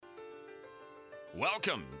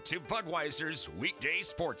Welcome to Budweiser's weekday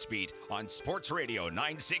Sportsbeat on Sports Radio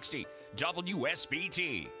 960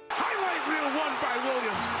 WSBT. Highlight reel won by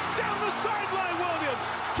Williams. Down the sideline, Williams.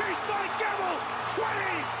 Chased by Gamble. 20,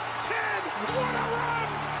 10. What a run!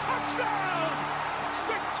 Touchdown!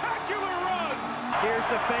 Spectacular run! Here's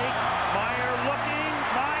the fake. Meyer looking.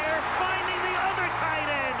 Meyer finding the other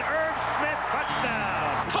tight end. Irv Smith,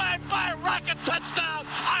 touchdown. 5-5 rocket touchdown,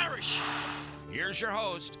 Irish. Here's your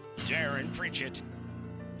host, Darin Pritchett.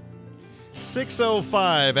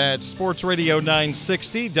 6:05 at Sports Radio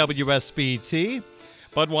 960 WSBT.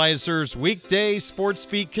 Budweiser's weekday Sports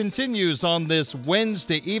Beat continues on this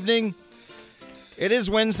Wednesday evening. It is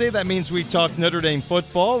Wednesday. That means we talk Notre Dame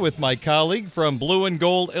football with my colleague from Blue and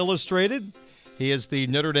Gold Illustrated. He is the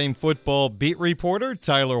Notre Dame football beat reporter,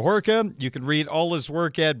 Tyler Horka. You can read all his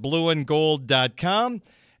work at blueandgold.com.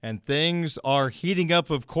 And things are heating up,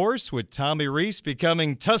 of course, with Tommy Rees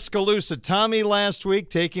becoming Tuscaloosa Tommy last week,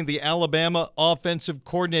 taking the Alabama offensive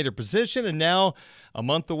coordinator position. And now, a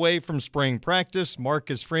month away from spring practice,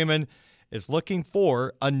 Marcus Freeman is looking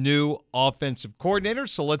for a new offensive coordinator.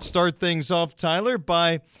 So let's start things off, Tyler,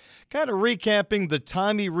 by kind of recapping the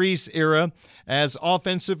Tommy Rees era as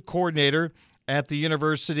offensive coordinator at the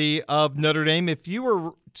University of Notre Dame. If you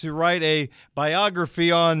were to write a biography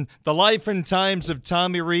on the life and times of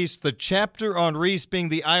Tommy Rees, the chapter on Rees being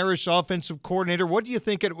the Irish offensive coordinator, what do you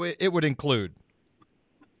think it would include?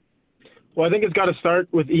 Well, I think it's got to start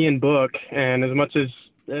with Ian Book, and as much as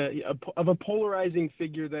of a polarizing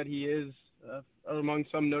figure that he is among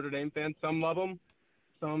some Notre Dame fans, some love him,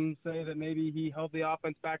 some say that maybe he held the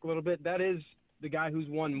offense back a little bit. That is the guy who's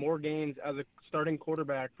won more games as a starting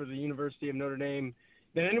quarterback for the University of Notre Dame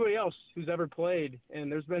than anybody else who's ever played.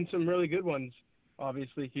 And there's been some really good ones,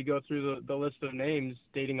 obviously, if you go through the list of names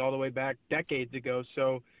dating all the way back decades ago.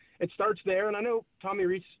 So it starts there. And I know Tommy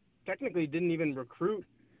Rees technically didn't even recruit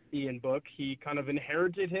Ian Book. He kind of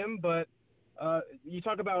inherited him. But you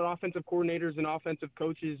talk about offensive coordinators and offensive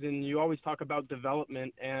coaches, and you always talk about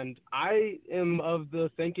development. And I am of the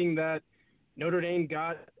thinking that Notre Dame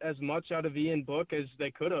got as much out of Ian Book as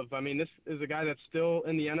they could have. I mean, this is a guy that's still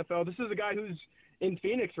in the NFL. This is a guy who's in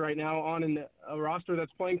Phoenix right now on a roster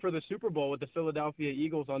that's playing for the Super Bowl with the Philadelphia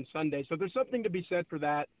Eagles on Sunday. So there's something to be said for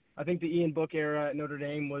that. I think the Ian Book era at Notre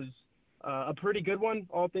Dame was a pretty good one,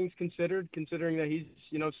 all things considered, considering that he's,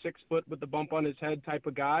 6 foot with the bump on his head type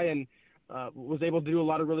of guy and was able to do a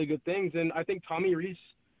lot of really good things. And I think Tommy Rees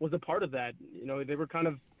was a part of that. They were kind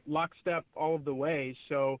of lockstep all of the way.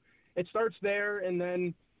 So it starts there, and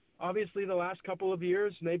then obviously the last couple of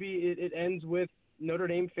years, maybe it ends with Notre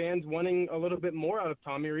Dame fans wanting a little bit more out of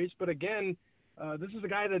Tommy Rees. But again, this is a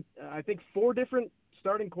guy that I think 4 different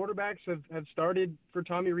starting quarterbacks have started for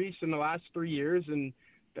Tommy Rees in the last 3 years, and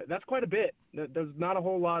that's quite a bit. There's not a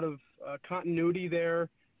whole lot of continuity there.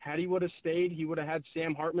 Had he would have stayed, he would have had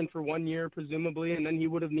Sam Hartman for 1 year, presumably, and then he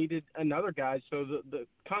would have needed another guy. So the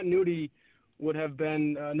continuity would have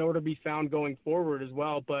been nowhere to be found going forward as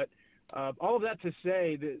well. But all of that to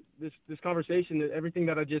say that this conversation, everything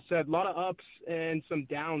that I just said, a lot of ups and some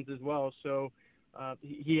downs as well. So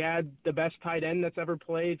he had the best tight end that's ever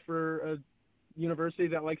played for a university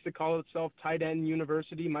that likes to call itself tight end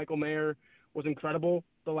university. Michael Mayer was incredible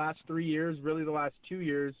the last 3 years, really the last 2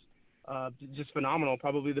 years, just phenomenal,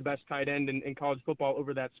 probably the best tight end in college football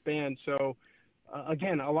over that span. So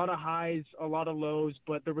again, a lot of highs, a lot of lows,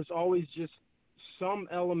 but there was always just some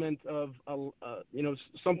element of,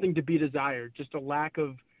 something to be desired, just a lack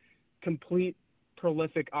of complete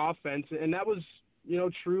prolific offense. And that was,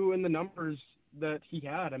 true in the numbers that he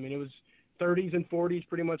had. I mean, it was 30s and 40s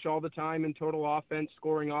pretty much all the time in total offense,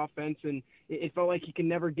 scoring offense. And it felt like he could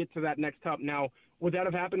never get to that next top. Now, would that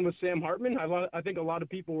have happened with Sam Hartman? I think a lot of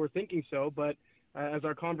people were thinking so, but as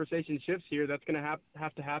our conversation shifts here, that's going to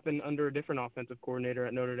have to happen under a different offensive coordinator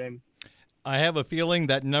at Notre Dame. I have a feeling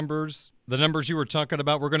that the numbers you were talking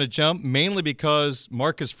about, we're going to jump, mainly because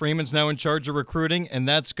Marcus Freeman's now in charge of recruiting, and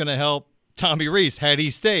that's going to help Tommy Rees had he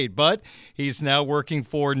stayed. But he's now working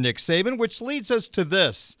for Nick Saban, which leads us to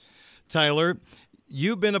this. Tyler,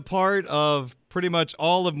 you've been a part of pretty much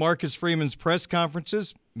all of Marcus Freeman's press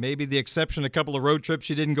conferences, maybe the exception a couple of road trips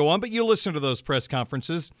you didn't go on, but you listen to those press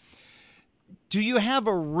conferences. Do you have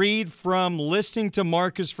a read from listening to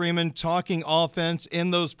Marcus Freeman talking offense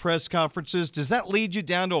in those press conferences? Does that lead you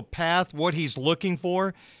down to a path, what he's looking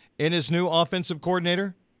for in his new offensive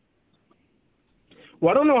coordinator?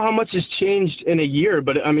 Well, I don't know how much has changed in a year,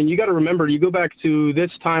 but I mean, you got to remember, you go back to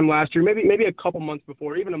this time last year, maybe a couple months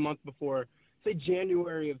before, even a month before, say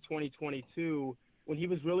January of 2022, when he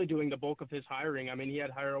was really doing the bulk of his hiring. I mean, he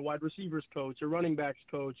had hired a wide receivers coach, a running backs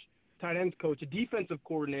coach, tight ends coach, a defensive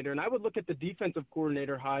coordinator, and I would look at the defensive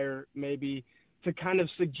coordinator hire maybe to kind of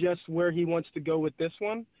suggest where he wants to go with this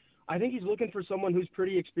one. I think he's looking for someone who's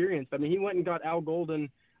pretty experienced. I mean, he went and got Al Golden,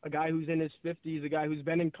 a guy who's in his 50s, a guy who's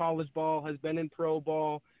been in college ball, has been in pro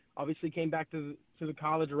ball, obviously came back to the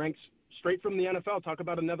college ranks straight from the NFL. Talk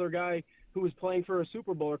about another guy who was playing for a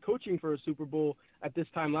Super Bowl or coaching for a Super Bowl at this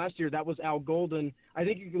time last year. That was Al Golden. I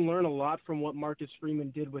think you can learn a lot from what Marcus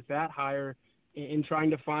Freeman did with that hire in trying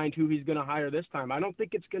to find who he's going to hire this time. I don't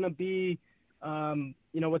think it's going to be, a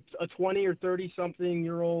 20 or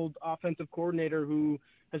 30-something-year-old offensive coordinator who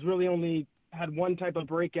has really only had one type of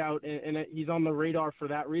breakout, and he's on the radar for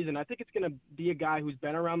that reason. I think it's going to be a guy who's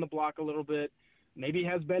been around the block a little bit, maybe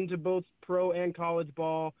has been to both pro and college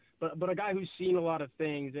ball, but a guy who's seen a lot of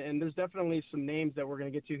things. And there's definitely some names that we're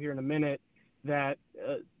going to get to here in a minute that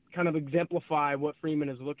kind of exemplify what Freeman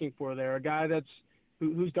is looking for there. A guy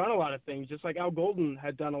who's done a lot of things, just like Al Golden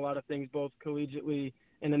had done a lot of things both collegiately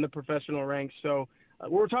and in the professional ranks. So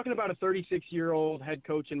we're talking about a 36-year-old head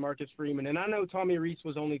coach in Marcus Freeman. And I know Tommy Rees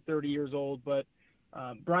was only 30 years old, but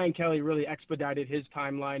Brian Kelly really expedited his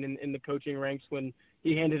timeline in the coaching ranks when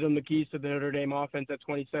he handed him the keys to the Notre Dame offense at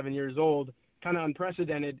 27 years old. Kind of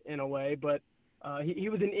unprecedented in a way, but he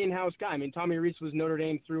was an in-house guy. I mean, Tommy Rees was Notre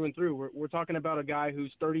Dame through and through. We're talking about a guy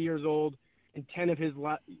who's 30 years old, and 10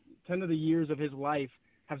 of the years of his life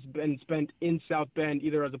have been spent in South Bend,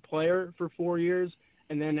 either as a player for 4 years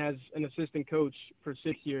and then as an assistant coach for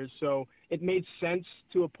 6 years. So it made sense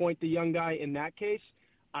to appoint the young guy in that case.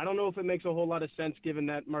 I don't know if it makes a whole lot of sense given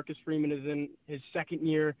that Marcus Freeman is in his second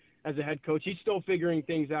year as a head coach. He's still figuring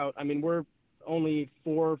things out. I mean, we're only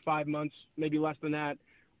 4 or 5 months, maybe less than that,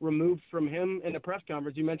 removed from him in a press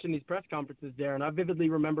conference. You mentioned these press conferences, Darin. I vividly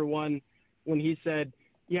remember one when he said,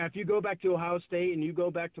 yeah, if you go back to Ohio State and you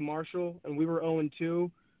go back to Marshall and we were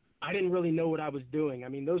 0-2, I didn't really know what I was doing. I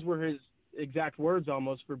mean, those were his exact words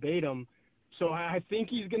almost verbatim. So I think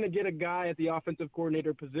he's going to get a guy at the offensive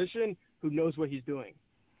coordinator position who knows what he's doing.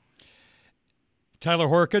 Tyler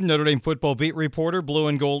Horka, Notre Dame football beat reporter, Blue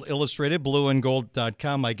and Gold Illustrated,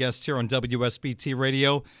 blueandgold.com, my guest here on WSBT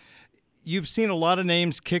Radio. You've seen a lot of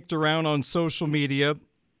names kicked around on social media.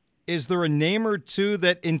 Is there a name or two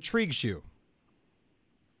that intrigues you?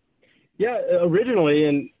 Yeah, originally,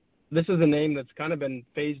 and this is a name that's kind of been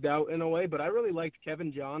phased out in a way, but I really liked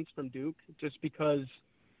Kevin Johns from Duke just because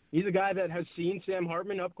he's a guy that has seen Sam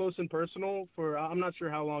Hartman up close and personal for, I'm not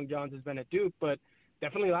sure how long Johns has been at Duke, but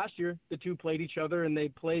definitely last year the two played each other and they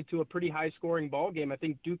played to a pretty high-scoring ball game. I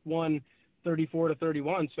think Duke won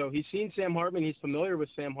 34-31. So he's seen Sam Hartman. He's familiar with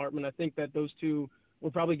Sam Hartman. I think that those two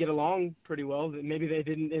will probably get along pretty well. Maybe they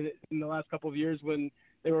didn't in the last couple of years when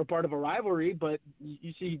they were a part of a rivalry, but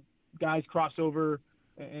you see guys cross over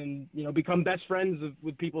and, become best friends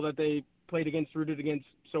with people that they played against, rooted against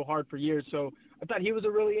so hard for years. So I thought he was a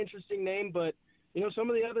really interesting name, but, some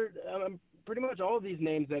of the other, pretty much all of these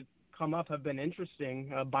names that come up have been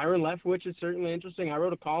interesting. Byron Leftwich is certainly interesting. I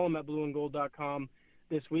wrote a column at blueandgold.com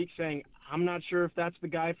this week saying, I'm not sure if that's the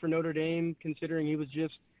guy for Notre Dame, considering he was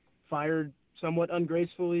just fired somewhat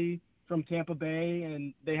ungracefully from Tampa Bay,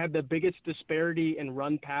 and they had the biggest disparity in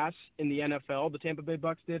run pass in the NFL. The Tampa Bay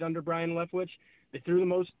Bucs did under Byron Leftwich. They threw the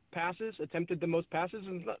most passes, attempted the most passes,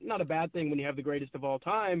 and it's not a bad thing when you have the greatest of all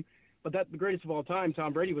time. But the greatest of all time,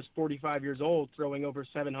 Tom Brady, was 45 years old, throwing over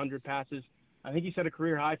 700 passes. I think he set a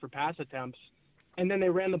career high for pass attempts. And then they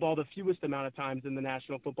ran the ball the fewest amount of times in the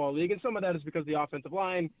National Football League. And some of that is because the offensive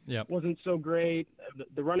line wasn't so great.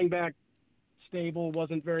 The running back stable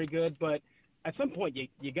wasn't very good. But at some point,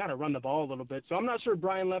 you got to run the ball a little bit. So I'm not sure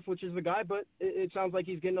Byron Leftwich is the guy, but it sounds like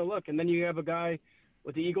he's getting a look. And then you have a guy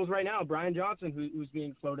with the Eagles right now, Brian Johnson, who's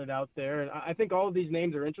being floated out there. And I think all of these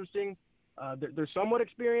names are interesting. They're somewhat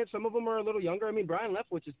experienced. Some of them are a little younger. I mean, Brian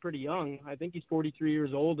Leftwich is pretty young. I think he's 43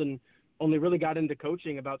 years old and only really got into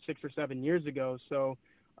coaching about 6 or 7 years ago. So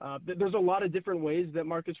there's a lot of different ways that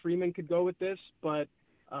Marcus Freeman could go with this, but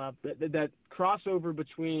that crossover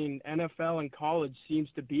between NFL and college seems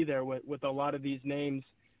to be there with a lot of these names.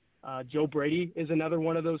 Joe Brady is another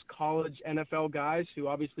one of those college NFL guys who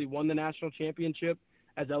obviously won the national championship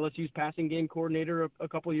as LSU's passing game coordinator a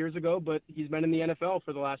couple of years ago, but he's been in the NFL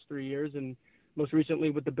for the last 3 years and most recently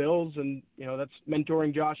with the Bills. And, that's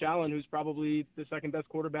mentoring Josh Allen, who's probably the second best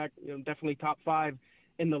quarterback, definitely top 5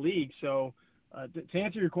 in the league. So to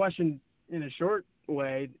answer your question in a short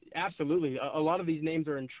way, absolutely. A lot of these names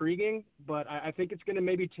are intriguing, but I think it's going to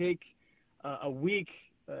maybe take a week,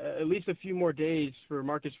 at least a few more days for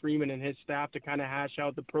Marcus Freeman and his staff to kind of hash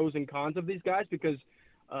out the pros and cons of these guys, because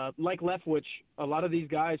like Leftwich, a lot of these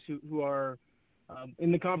guys who are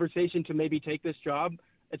in the conversation to maybe take this job,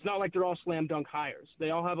 it's not like they're all slam dunk hires.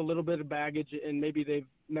 They all have a little bit of baggage, and maybe they've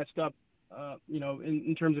messed up,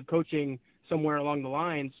 in terms of coaching somewhere along the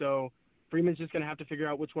line. So Freeman's just going to have to figure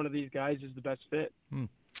out which one of these guys is the best fit.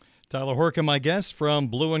 Tyler Horka, my guest from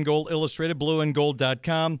Blue and Gold Illustrated,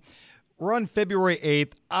 blueandgold.com. We're on February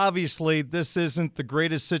 8th. Obviously, this isn't the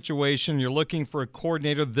greatest situation. You're looking for a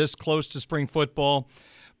coordinator this close to spring football.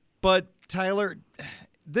 But, Tyler,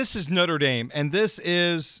 this is Notre Dame, and this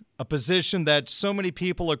is a position that so many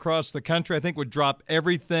people across the country, I think, would drop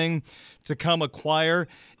everything to come acquire.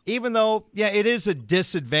 Even though, it is a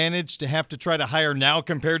disadvantage to have to try to hire now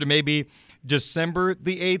compared to maybe December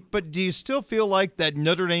the 8th. But do you still feel like that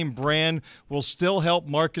Notre Dame brand will still help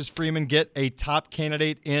Marcus Freeman get a top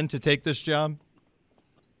candidate in to take this job?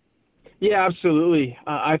 Yeah, absolutely.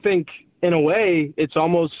 I think, in a way, it's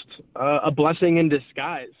almost a blessing in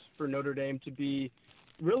disguise for Notre Dame to be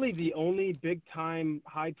really the only big-time,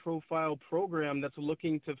 high-profile program that's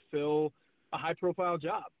looking to fill a high-profile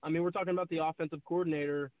job. I mean, we're talking about the offensive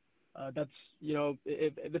coordinator.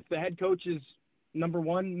 If the head coach is number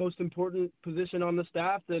one most important position on the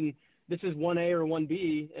staff, then this is 1A or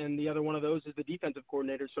 1B, and the other one of those is the defensive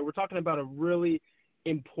coordinator. So we're talking about a really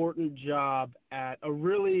important job at a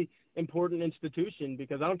really important institution,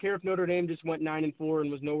 because I don't care if Notre Dame just went 9-4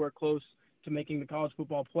 and was nowhere close to making the college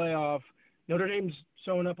football playoff. Notre Dame's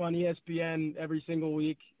showing up on ESPN every single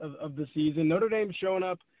week of the season. Notre Dame's showing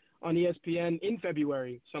up on ESPN in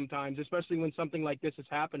February sometimes, especially when something like this is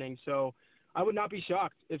happening. So I would not be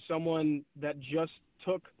shocked if someone that just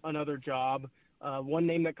took another job, one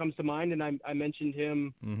name that comes to mind, and I mentioned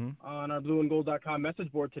him on our blueandgold.com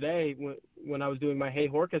message board today when I was doing my Hey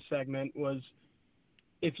Horka segment, was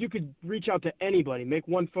if you could reach out to anybody, make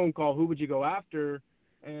one phone call, who would you go after?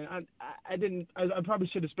 And I probably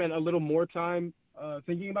should have spent a little more time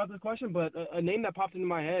thinking about this question, but a name that popped into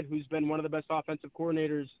my head who's been one of the best offensive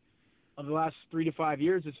coordinators of the last 3 to 5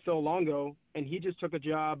 years is Phil Longo, and he just took a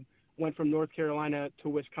job, went from North Carolina to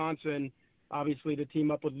Wisconsin, obviously to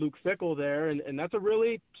team up with Luke Fickell there, and that's a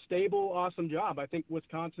really stable, awesome job. I think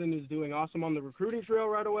Wisconsin is doing awesome on the recruiting trail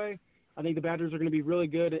right away. I think the Badgers are going to be really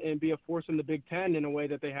good and be a force in the Big Ten in a way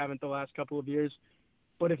that they haven't the last couple of years.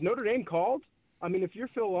 But if Notre Dame called, I mean, if you're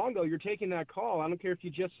Phil Longo, you're taking that call. I don't care if you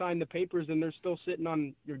just signed the papers and they're still sitting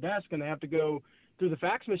on your desk and they have to go through the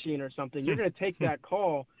fax machine or something. You're going to take that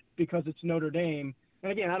call because it's Notre Dame.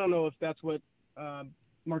 And again, I don't know if that's what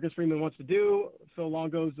Marcus Freeman wants to do. Phil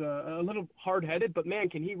Longo's a little hard-headed, but man,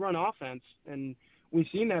 can he run offense? And we've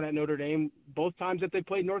seen that at Notre Dame both times that they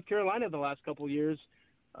played North Carolina the last couple of years.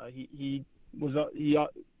 Sam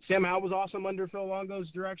Howell was awesome under Phil Longo's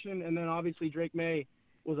direction, and then obviously Drake May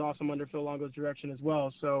was awesome under Phil Longo's direction as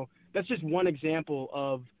well. So that's just one example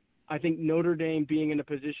of, I think, Notre Dame being in a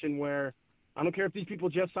position where I don't care if these people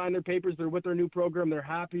just signed their papers, they're with their new program, they're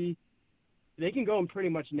happy. They can go and pretty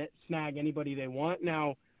much snag anybody they want.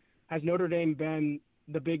 Now, has Notre Dame been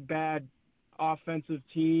the big bad offensive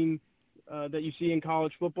team that you see in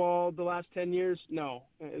college football the last 10 years? No,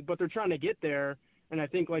 but they're trying to get there. And I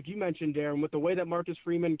think, like you mentioned, Darin, with the way that Marcus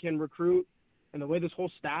Freeman can recruit and the way this whole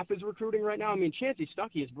staff is recruiting right now, I mean, Chancey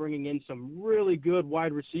Stuckey is bringing in some really good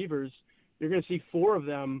wide receivers. You're going to see 4 of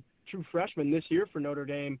them, true freshmen, this year for Notre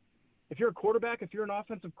Dame. If you're a quarterback, if you're an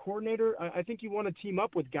offensive coordinator, I think you want to team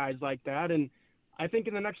up with guys like that. And I think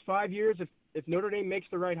in the next 5 years, if Notre Dame makes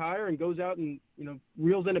the right hire and goes out and,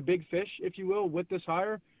 reels in a big fish, if you will, with this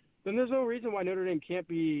hire, then there's no reason why Notre Dame can't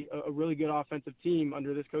be a really good offensive team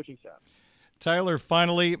under this coaching staff. Tyler,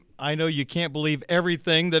 finally, I know you can't believe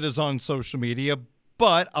everything that is on social media,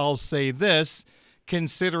 but I'll say this.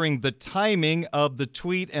 Considering the timing of the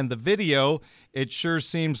tweet and the video, it sure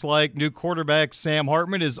seems like new quarterback Sam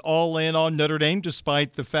Hartman is all in on Notre Dame,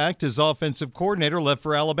 despite the fact his offensive coordinator left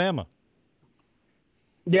for Alabama.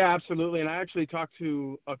 Yeah, absolutely. And I actually talked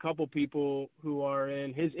to a couple people who are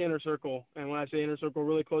in his inner circle. And when I say inner circle,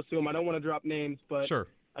 really close to him, I don't want to drop names, but sure.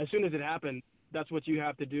 As soon as it happened, that's what you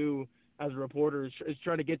have to do as a reporter is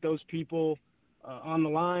try to get those people on the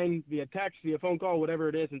line via text, via phone call, whatever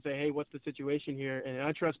it is, and say, hey, what's the situation here? And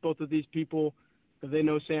I trust both of these people because they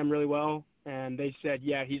know Sam really well. And they said,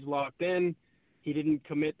 yeah, he's locked in. He didn't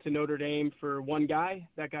commit to Notre Dame for one guy,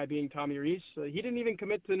 that guy being Tommy Rees. So he didn't even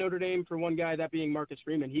commit to Notre Dame for one guy, that being Marcus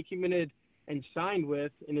Freeman. He committed and signed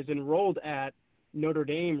with and is enrolled at Notre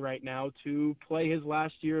Dame right now to play his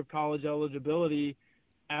last year of college eligibility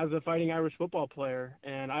as a Fighting Irish football player.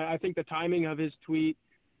 And I think the timing of his tweet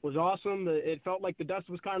was awesome. It felt like the dust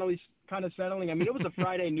was kind of settling. I mean, it was a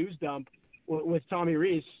Friday news dump with Tommy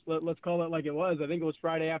Rees. Let's call it like it was. I think it was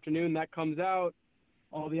Friday afternoon that comes out.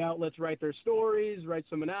 all the outlets write their stories, write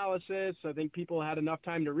some analysis. I think people had enough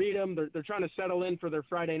time to read them. They're trying to settle in for their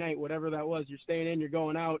Friday night, whatever that was. You're staying in, you're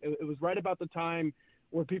going out. It was right about the time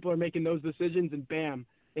where people are making those decisions, and bam,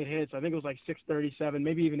 it hits. I think it was like 6:37,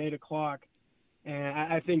 maybe even 8 o'clock. And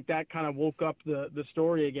I think that kind of woke up the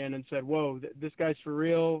story again and said, whoa, this guy's for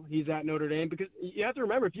real. He's at Notre Dame. Because you have to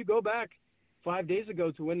remember, if you go back 5 days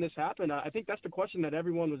ago to when this happened, I think that's the question that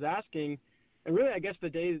everyone was asking. And really, I guess the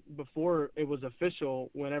day before it was official,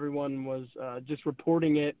 when everyone was just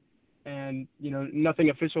reporting it and, nothing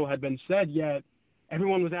official had been said yet,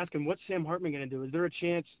 everyone was asking, what's Sam Hartman going to do? Is there a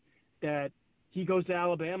chance that he goes to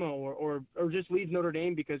Alabama or just leaves Notre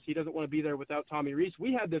Dame because he doesn't want to be there without Tommy Rees?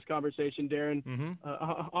 We had this conversation, Darin,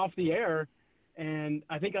 off the air, and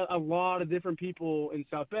I think a lot of different people in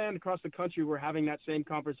South Bend, across the country, were having that same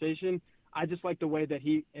conversation. I just like the way that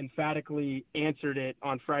he emphatically answered it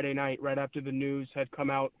on Friday night, right after the news had come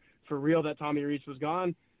out for real that Tommy Rees was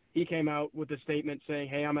gone. He came out with a statement saying,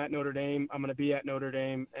 hey, I'm at Notre Dame. I'm going to be at Notre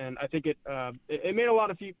Dame. And I think it made a lot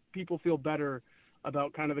of people feel better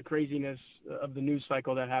about kind of the craziness of the news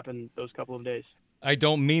cycle that happened those couple of days. I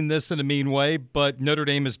don't mean this in a mean way, but Notre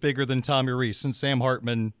Dame is bigger than Tommy Rees, and Sam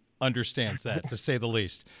Hartman understands that, to say the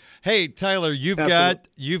least. Hey, Tyler, you've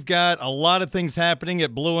got a lot of things happening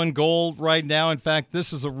at Blue and Gold right now. In fact,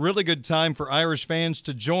 this is a really good time for Irish fans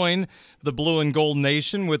to join the Blue and Gold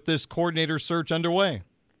Nation with this coordinator search underway.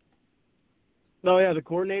 Oh, yeah, the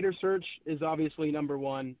coordinator search is obviously number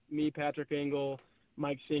one. Me, Patrick Engel,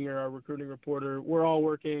 Mike Singer, our recruiting reporter, we're all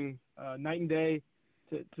working night and day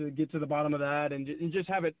to get to the bottom of that and just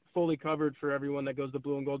have it fully covered for everyone that goes to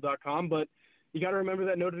blueandgold.com. But you got to remember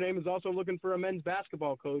that Notre Dame is also looking for a men's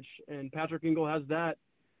basketball coach, and Patrick Engel has that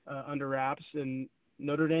under wraps. And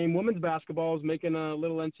Notre Dame women's basketball is making a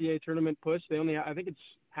little NCAA tournament push. They only, I think it's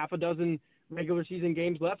half a dozen regular season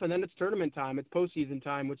games left, and then it's tournament time. It's postseason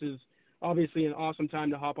time, which is obviously an awesome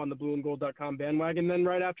time to hop on the blueandgold.com bandwagon. Then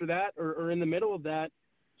right after that, or in the middle of that,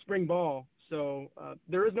 spring ball. So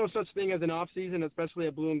there is no such thing as an off season, especially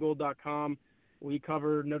at blueandgold.com. We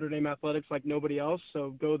cover Notre Dame athletics like nobody else.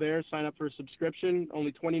 So go there, sign up for a subscription,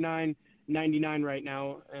 only $29.99 right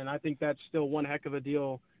now. And I think that's still one heck of a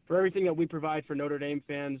deal for everything that we provide for Notre Dame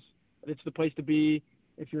fans. It's the place to be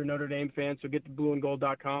if you're a Notre Dame fan. So get to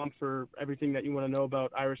blueandgold.com for everything that you want to know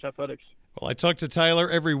about Irish athletics. Well, I talk to Tyler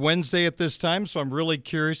every Wednesday at this time, so I'm really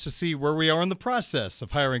curious to see where we are in the process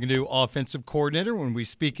of hiring a new offensive coordinator when we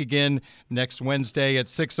speak again next Wednesday at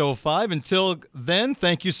 6:05. Until then,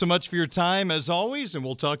 thank you so much for your time, as always, and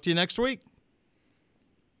we'll talk to you next week.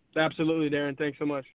 Absolutely, Darin. Thanks so much.